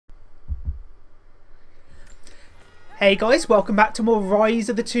Hey guys, welcome back to more Rise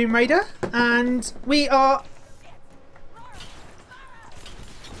of the Tomb Raider, and we are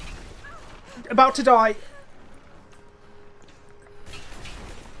about to die.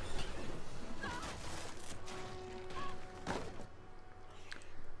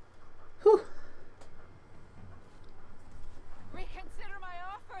 Whew. Reconsider my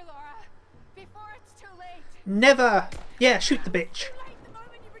offer, Laura, before it's too late. Never. Yeah, shoot the bitch. The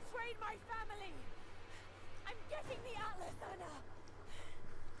moment you betrayed my family. I'm getting the Atlas, Anna.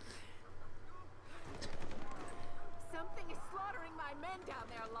 Something is slaughtering my men down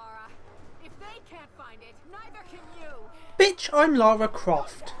there, Laura. If they can't find it, neither can you. Bitch, I'm Lara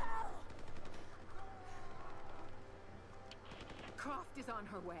Croft. Croft is on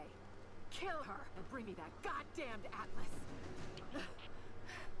her way. Kill her and bring me that goddamned Atlas.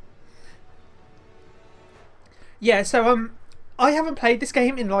 Yeah, so I haven't played this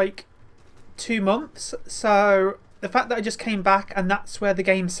game in like 2 months, so the fact that I just came back and that's where the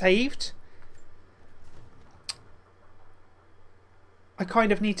game saved, I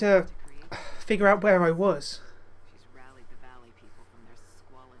kind of need to figure out where I was. She's rallied the valley people from their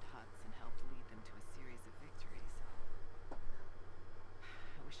squalid huts and helped lead them to a series of victories.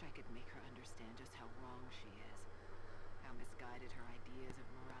 I wish I could make her understand just how wrong she is, how misguided her ideas of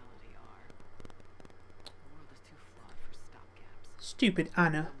morality are. The world is too flawed for stopgaps. Stupid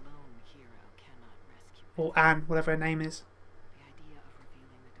Anna. A lone hero cannot rescue it. Or Anne, whatever her name is. The idea of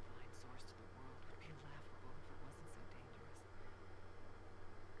revealing the divine source to the world would be laughable if it wasn't so dangerous.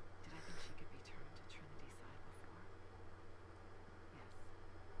 Did I think she could be turned to Trinity's side before? Yes.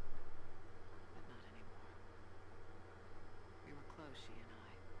 But not anymore. We were close, she and I.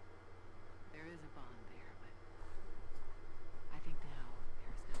 There is a bond there, but I think now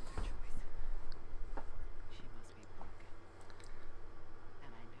there is no other choice. She must be broken.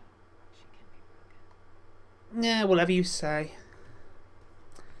 And I know she can be broken. Yeah, whatever you say.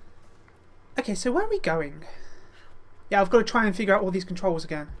 Okay, so where are we going? Yeah, I've got to try and figure out all these controls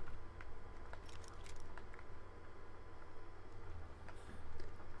again.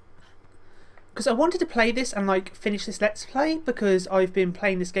 Because I wanted to play this and like finish this Let's Play, because I've been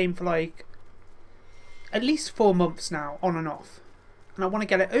playing this game for like at least 4 months now, on and off. And I want to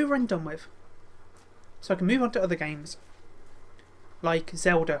get it over and done with, so I can move on to other games. Like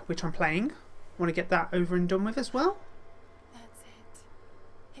Zelda, which I'm playing. I want to get that over and done with as well. That's it.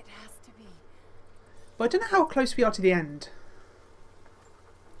 It has to be. But I don't know how close we are to the end.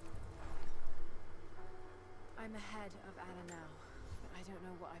 I'm ahead of Anna now, but I don't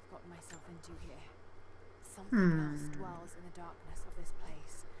know what I've gotten myself into here. Something else dwells in the darkness of this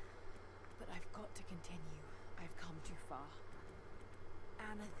place. But I've got to continue. I've come too far.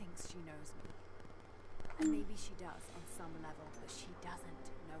 Anna thinks she knows me. And maybe she does on some level, but she doesn't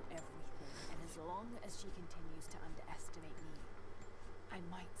know everything. And as long as she continues to underestimate me, I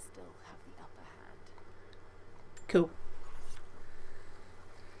might still have the upper hand. Cool.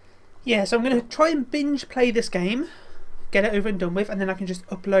 Yeah, so I'm going to try and binge play this game, get it over and done with, and then I can just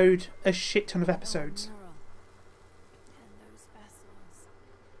upload a shit ton of episodes. Mural. And those vessels.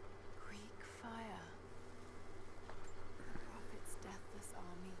 Greek fire. The prophet's deathless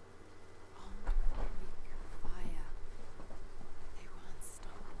army. Armed with Greek fire. They were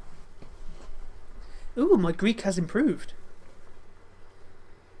unstoppable. Ooh, my Greek has improved.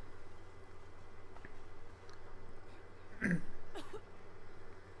 That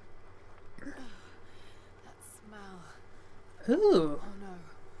smell. Ooh. Oh no.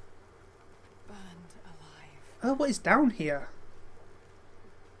 Burned alive. Oh, what is down here?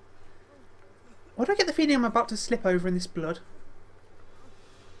 Why do I get the feeling I'm about to slip over in this blood?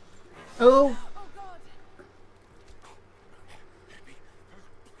 Oh. Oh god!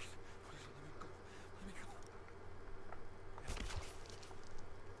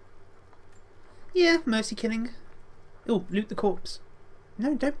 Yeah, mercy killing. Oh, loot the corpse.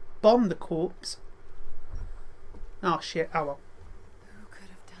 No, don't bomb the corpse. Oh shit, oh well. Who could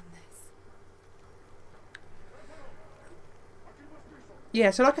have done this? Yeah,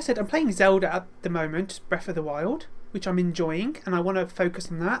 so like I said, I'm playing Zelda at the moment, Breath of the Wild, which I'm enjoying, and I want to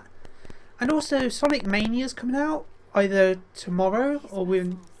focus on that. And also, Sonic Mania's coming out, either tomorrow or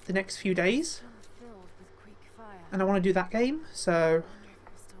within the next few days. Still filled with Greek fire. And I want to do that game, so... I wonder if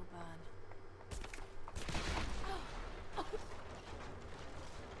it will still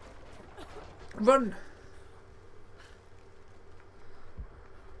burn. Run!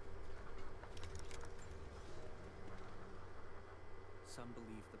 Some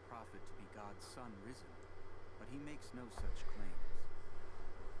believe the prophet to be God's son risen, but he makes no such claims.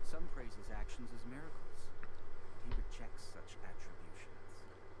 Some praise his actions as miracles, but he rejects such attributions.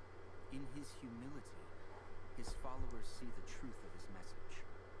 In his humility, his followers see the truth of his message.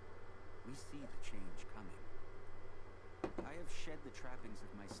 We see the change coming. I have shed the trappings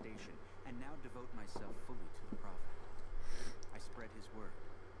of my station and now devote myself fully to the Prophet. I spread his word,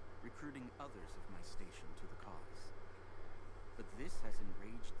 recruiting others of my station to the cause. But this has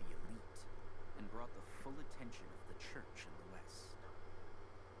enraged the elite and brought the full attention of the church in the West.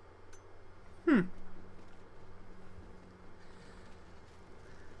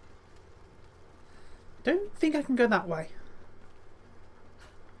 Don't think I can go that way.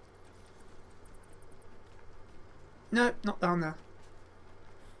 No, not down there.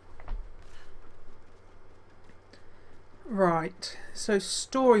 Right, so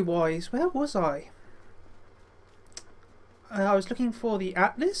story-wise, where was I? I was looking for the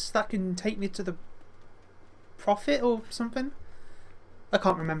Atlas that can take me to the Prophet or something. I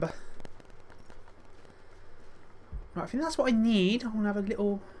can't remember. Right, I think that's what I need. I want to have a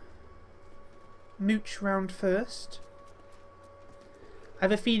little mooch round first. I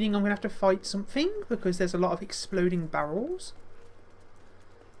have a feeling I'm going to have to fight something because there's a lot of exploding barrels.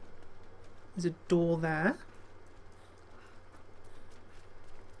 There's a door there.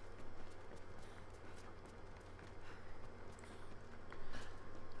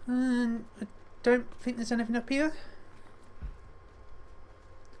 And I don't think there's anything up here.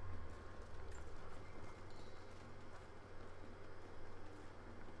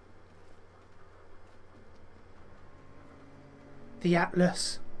 The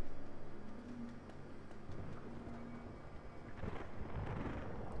Atlas.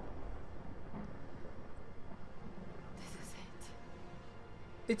 This is it.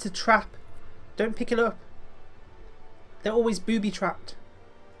 It's a trap. Don't pick it up. They're always booby trapped.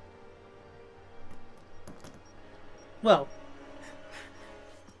 Well.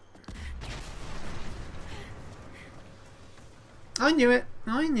 I knew it.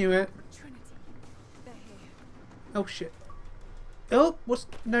 I knew it. Trinity, they're here. Oh shit. Oh, what's...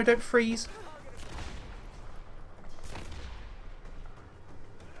 No, don't freeze.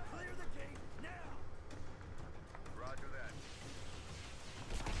 Clear the gate now. Roger that.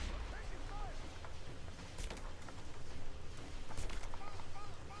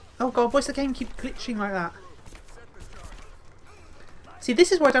 Oh god, why's the game keep glitching like that? See,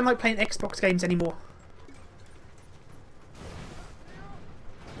 this is why I don't like playing Xbox games anymore.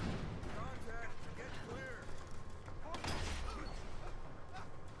 Contact. Get clear.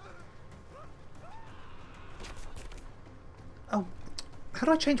 Oh, how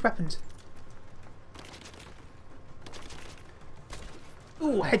do I change weapons?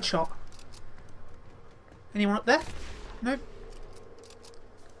 Ooh, headshot. Anyone up there? Nope.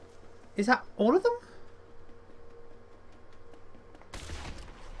 Is that all of them?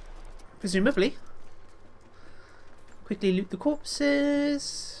 Presumably. Quickly loot the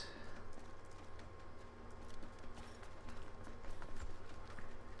corpses.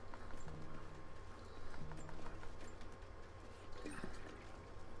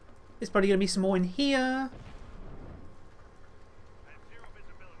 There's probably going to be some more in here.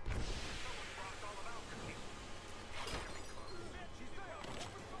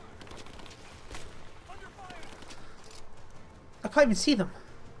 I can't even see them.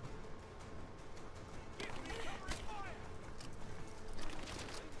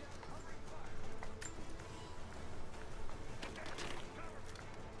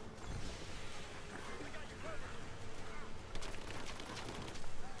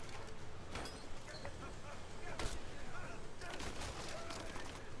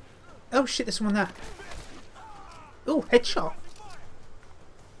 Oh shit, there's someone there. Oh, headshot.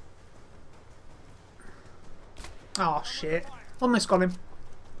 Oh shit. Almost got him.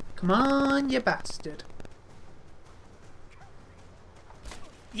 Come on, you bastard.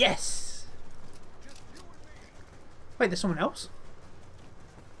 Yes! Wait, there's someone else?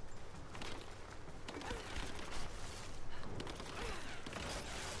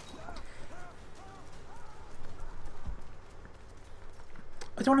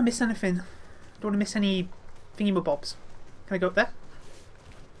 I don't want to miss anything. I don't want to miss any thingy-mabobs. Can I go up there?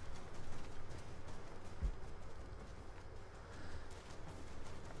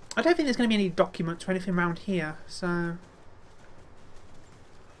 I don't think there's going to be any documents or anything around here, so...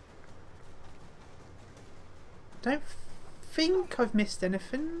 Don't think I've missed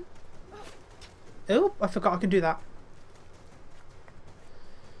anything. Oh, I forgot I can do that.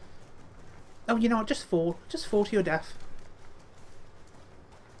 Oh, you know what? Just fall. Just fall to your death.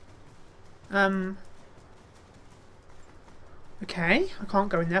 Okay, I can't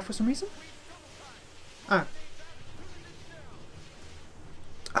go in there for some reason. Oh.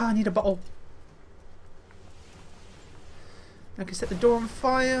 Ah, I need a bottle. I can set the door on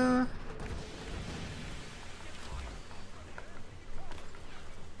fire.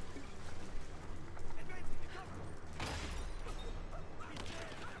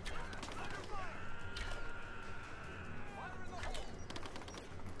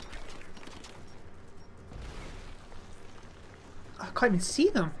 can't even see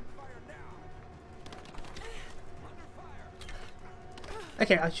them.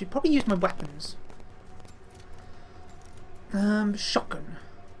 Okay, I should probably use my weapons. Shotgun.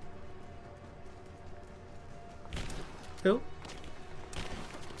 Oh.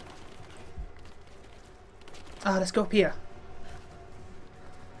 Ah, let's go up here.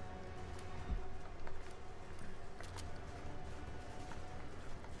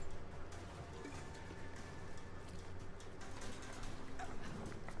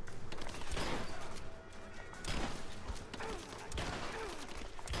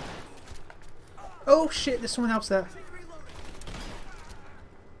 Oh shit, there's someone else there.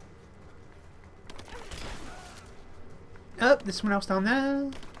 Oh, there's someone else down there.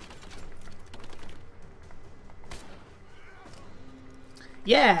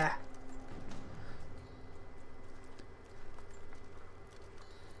 Yeah!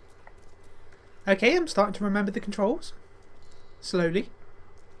 Okay, I'm starting to remember the controls. Slowly.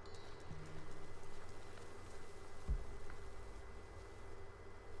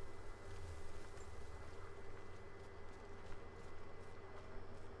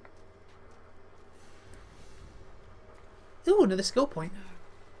 Ooh, another skill point.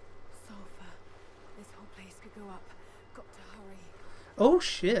 Sulfur. This whole place could go up. Got to hurry. Oh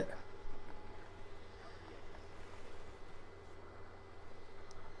shit.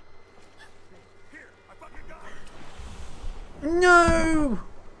 Here, I fucking got it. No!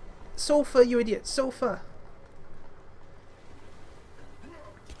 Sulfur, you idiot. Sulfur.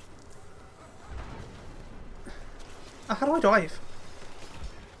 How do I dive?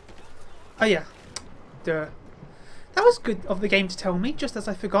 Oh yeah. Duh. That was good of the game to tell me, just as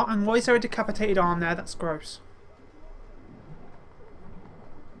I forgot. And why is there a decapitated arm there? That's gross.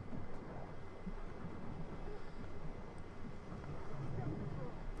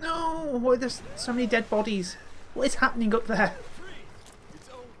 No! Why there's so many dead bodies? What is happening up there? Freeze! It's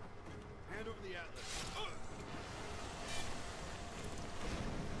over. Hand over the atlas.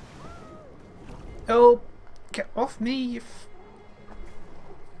 Oh, get off me, you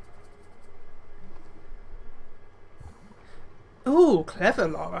Ooh, clever,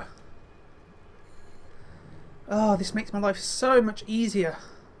 Lara. Oh, this makes my life so much easier.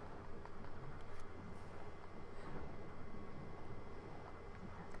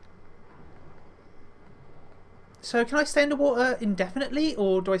 So, can I stay underwater indefinitely,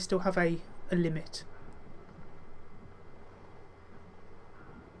 or do I still have a limit?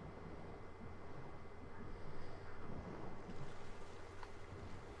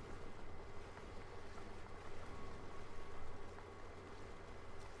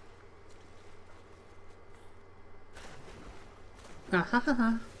 Ah ha ha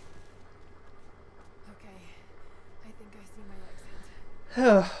ha. Okay. I think I see my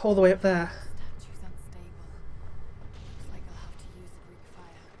exit. All the way up there. Statue's unstable. Looks like I'll have to use the Greek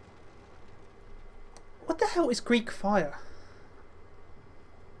fire. What the hell is Greek fire?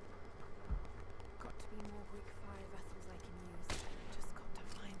 Got to be more Greek fire vessels I can use. Just got to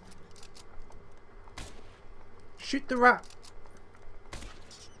find them. Shoot the rat.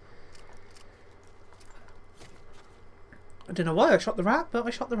 I don't know why I shot the rat, but I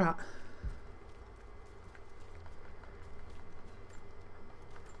shot the rat.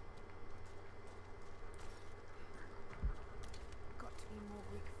 Got to be more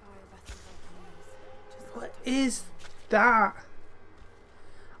Greek fire vessels I can use. Just What got to is that?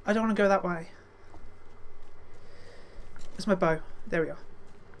 I don't want to go that way. Where's my bow? There we are.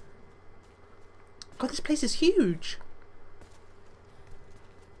 God, this place is huge.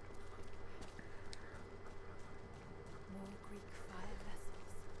 more Greek fire vessels.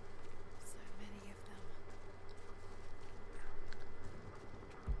 So many of them.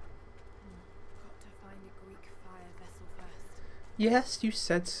 Got to find a Greek fire vessel first. Yes, you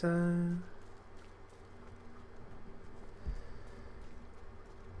said so.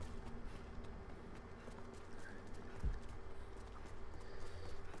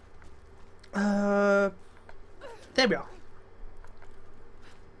 There we are.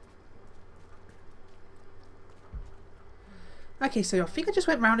 Okay, so I think I just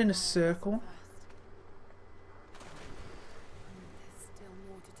went round in a circle. There's still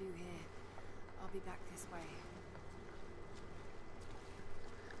more to do here. I'll be back this way.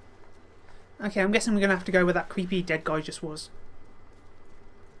 Okay, I'm guessing we're going to have to go where that creepy dead guy just was.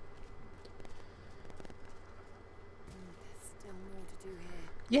 There's still more to do here.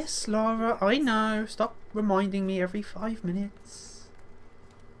 Yes, Lara, I know. Stop reminding me every 5 minutes.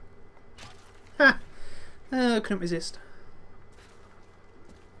 Ha! Oh, couldn't resist.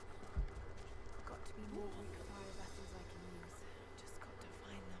 Got to be more Greek fire vessels I can use. Just got to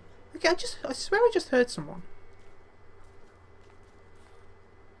find them. Okay, I swear I just heard someone.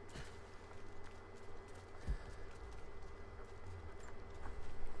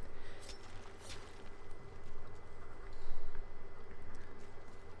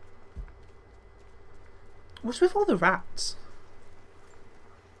 What's with all the rats?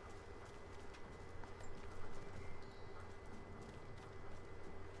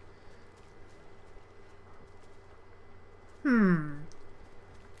 Hmm.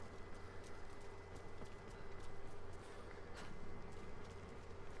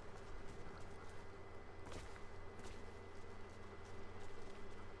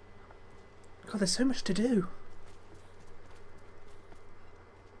 God, there's so much to do.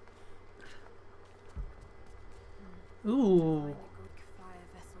 Ooh. Find a good fire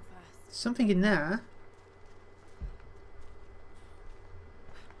vessel first. Something in there.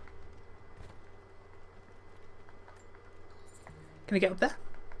 Can I get up there?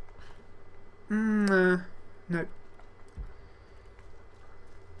 No.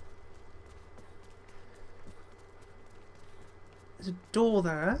 There's a door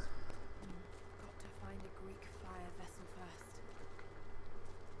there. Got to find a Greek fire vessel first.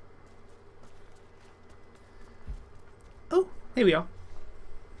 Oh, here we are.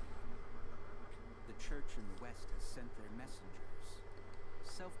 The church in the west has sent their messengers,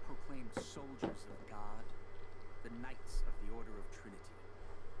 self-proclaimed soldiers of God, the Knights of the Order of Trinity.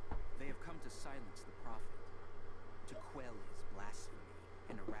 They have come to silence the prophet, to quell his blasphemy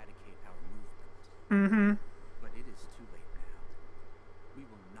and eradicate our movement. Mm-hmm. But it is too late now. We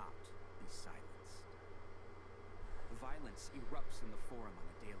will not be silenced. Violence erupts in the Forum on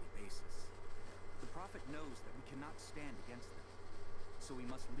a daily basis. The prophet knows that we cannot stand against them, so we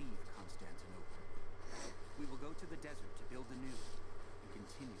must leave Constantinople. We will go to the desert to build anew and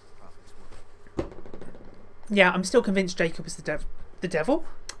continue the prophet's work. Yeah, I'm still convinced Jacob is the devil?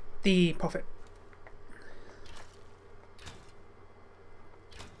 The prophet.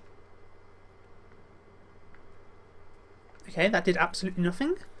 Okay, that did absolutely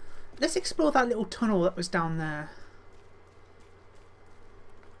nothing. Let's explore that little tunnel that was down there.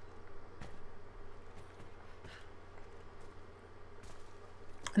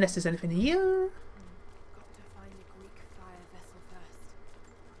 Unless there's anything here. Got to find a Greek fire vessel first.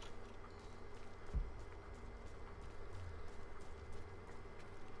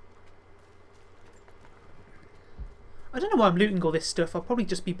 I don't know why I'm looting all this stuff. I'll probably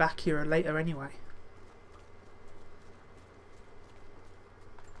just be back here later anyway.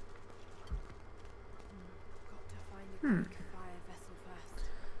 Got to find a Greek fire vessel first.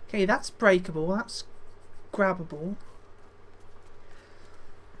 Okay, that's breakable. That's grabbable.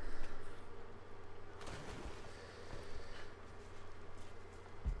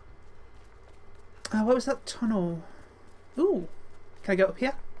 What was that tunnel? Ooh, can I go up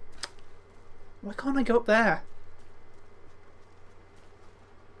here? Why can't I go up there?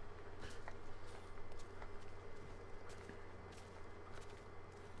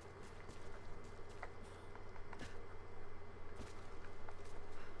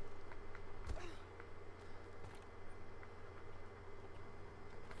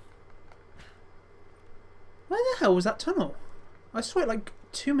 Where the hell was that tunnel? I saw it like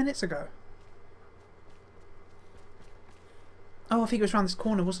 2 minutes ago. Oh, I think it was around this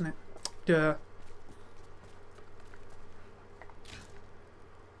corner, wasn't it? Duh.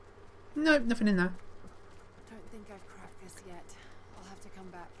 Nope, nothing in there. Don't think I've cracked this yet. I'll have to come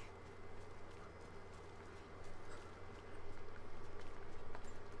back.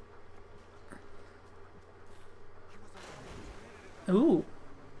 Ooh.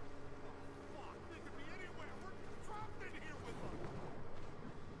 They could be anywhere. We're trapped in here with them.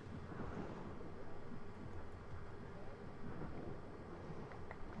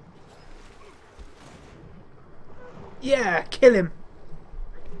 Yeah, kill him.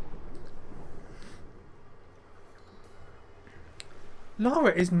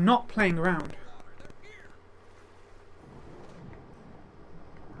 Lara is not playing around.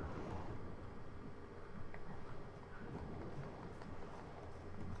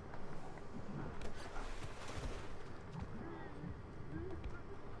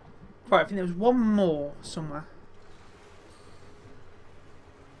 Right, I think there was one more somewhere.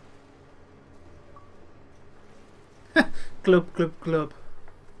 Glub, glub, glub.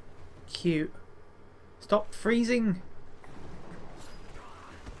 Cute. Stop freezing.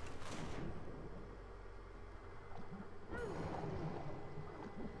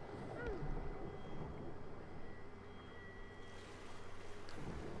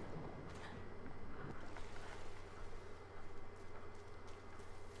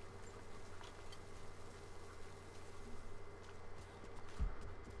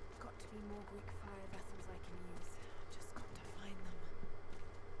 Got to be more Greek fire vessels I can use. Just got to find them.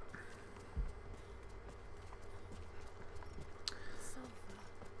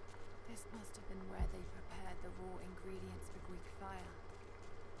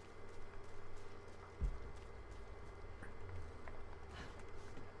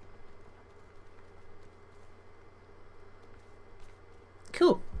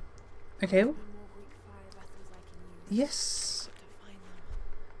 Okay. Be more Greek fire vessels I can use. Yes. To find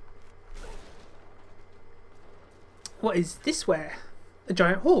them. What is this where? A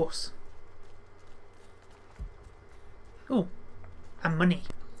giant horse. Oh, and money.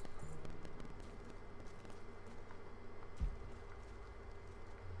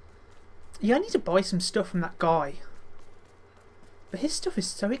 Yeah, I need to buy some stuff from that guy. But his stuff is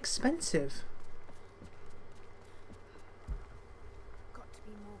so expensive. Got to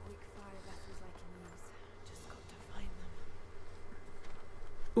be more Greek fire vessels I can use. Just got to find them.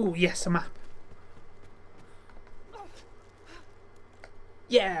 Oh, yes, a map.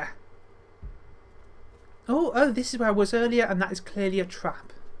 Yeah. Oh, this is where I was earlier, and that is clearly a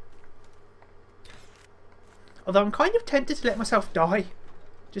trap. Although I'm kind of tempted to let myself die,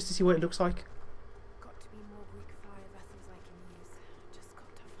 just to see what it looks like. Got to be more Greek fire vessels I can use. Just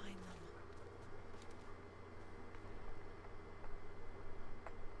got to find them.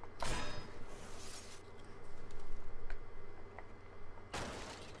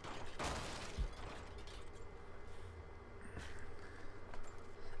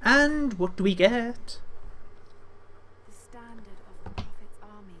 And what do we get? The standard of the Prophet's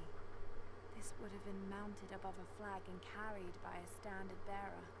army. This would have been mounted above a flag and carried by a standard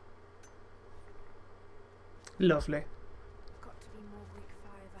bearer. Lovely. Got to be more Greek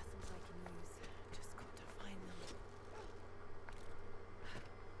fire vessels I can use. Just got to find them.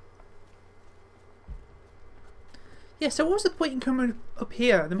 Yeah, so what was the point in coming up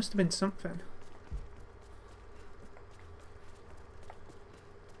here? There must have been something.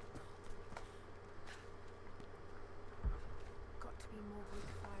 Got to be more Greek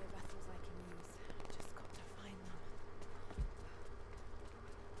fire vessels I can use. Just got to find them.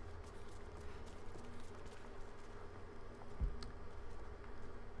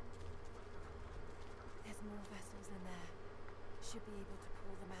 There's more vessels in there. Should be able to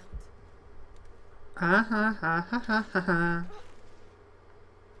pull them out. Ah ha ha ha ha ha ha.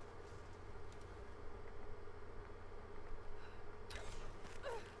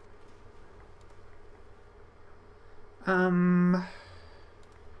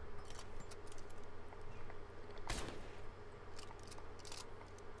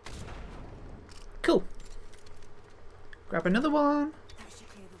 Cool. Grab another one. That should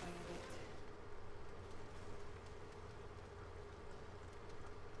clear the way a bit.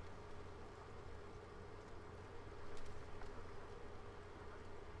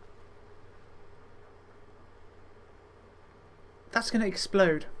 That's going to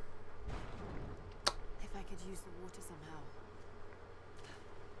explode. If I could use the water somehow.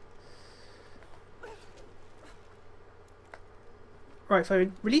 Right,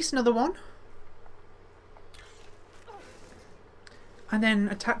 so release another one. And then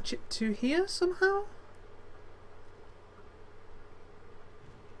attach it to here somehow.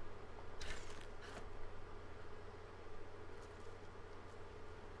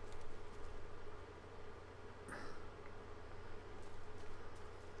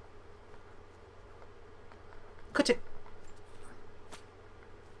 Cut it.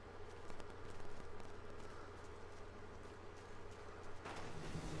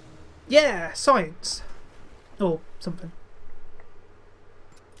 Yeah, science. Or something.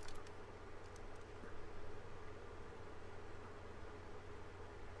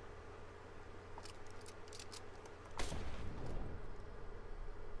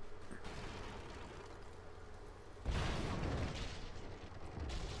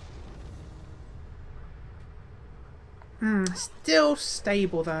 Still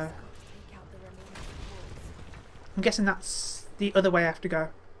stable though. Take out the remaining supports. I'm guessing that's the other way I have to go.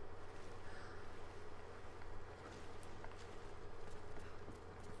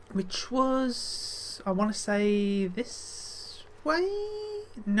 Which was, I want to say, this way?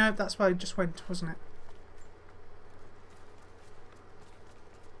 No, that's where I just went, wasn't it?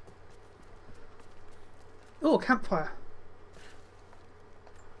 Oh, campfire.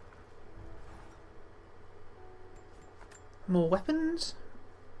 More weapons?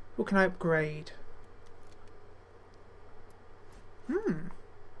 What can I upgrade?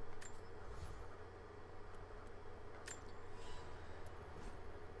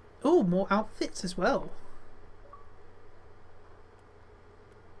 Oh, more outfits as well.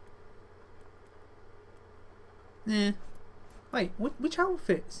 Yeah. Wait, which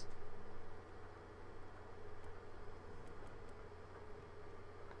outfits?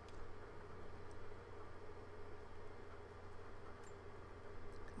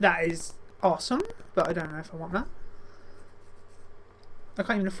 That is awesome, but I don't know if I want that. I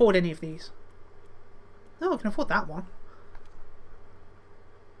can't even afford any of these. No, I can afford that one.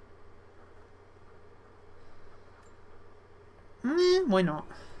 Why not?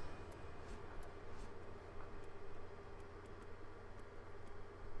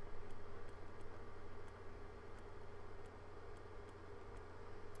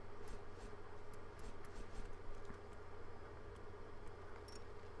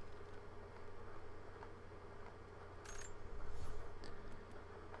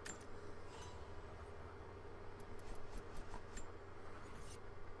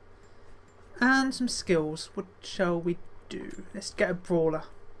 And some skills. What shall we do? Let's get a brawler.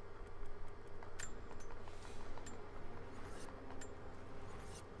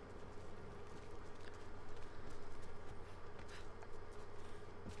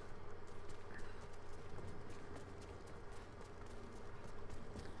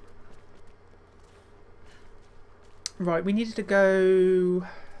 Right, we needed to go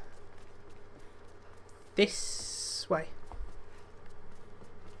this way.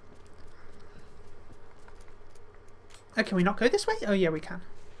 Oh, can we not go this way? Oh yeah, we can.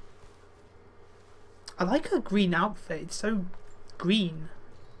 I like her green outfit. It's so green.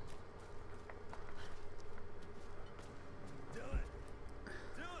 Dylan!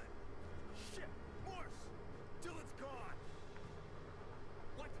 Dylan! Shit! Morse! Dylan's gone!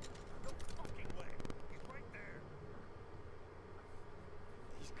 What? No fucking way! He's right there!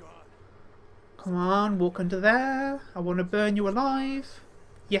 He's gone. Come on, walk under there. I want to burn you alive.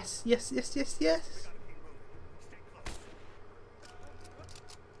 Yes, yes, yes, yes, yes. Gotta keep moving. Stay close.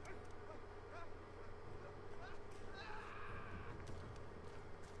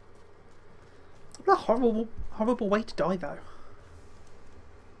 What a horrible, horrible way to die, though.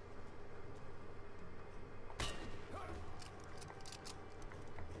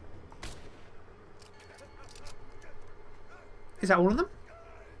 Is that all of them?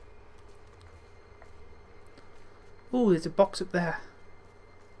 Oh, there's a box up there.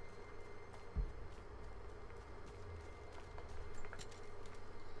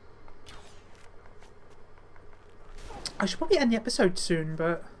 I should probably end the episode soon,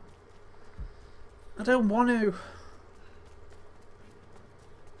 but I don't want to.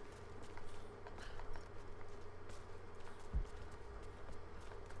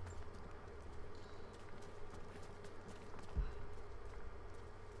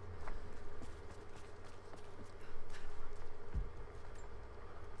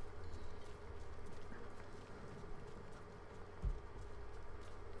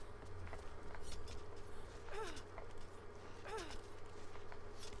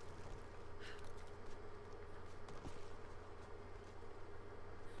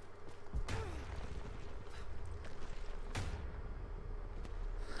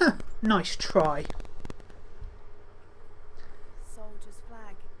 Nice try. Soldier's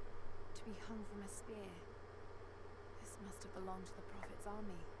flag, to be hung from a spear. This must have belonged to the Prophet's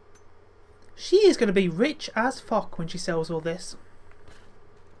army. She is going to be rich as fuck when she sells all this.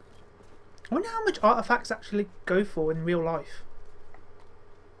 I wonder how much artifacts actually go for in real life.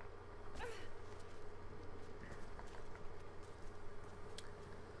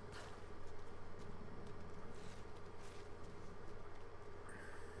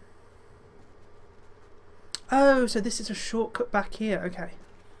 Oh, so this is a shortcut back here. Okay.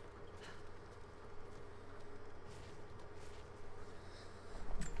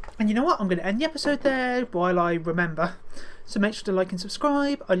 And you know what? I'm going to end the episode there while I remember. So make sure to like and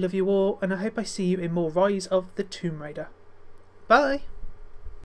subscribe. I love you all, and I hope I see you in more Rise of the Tomb Raider. Bye!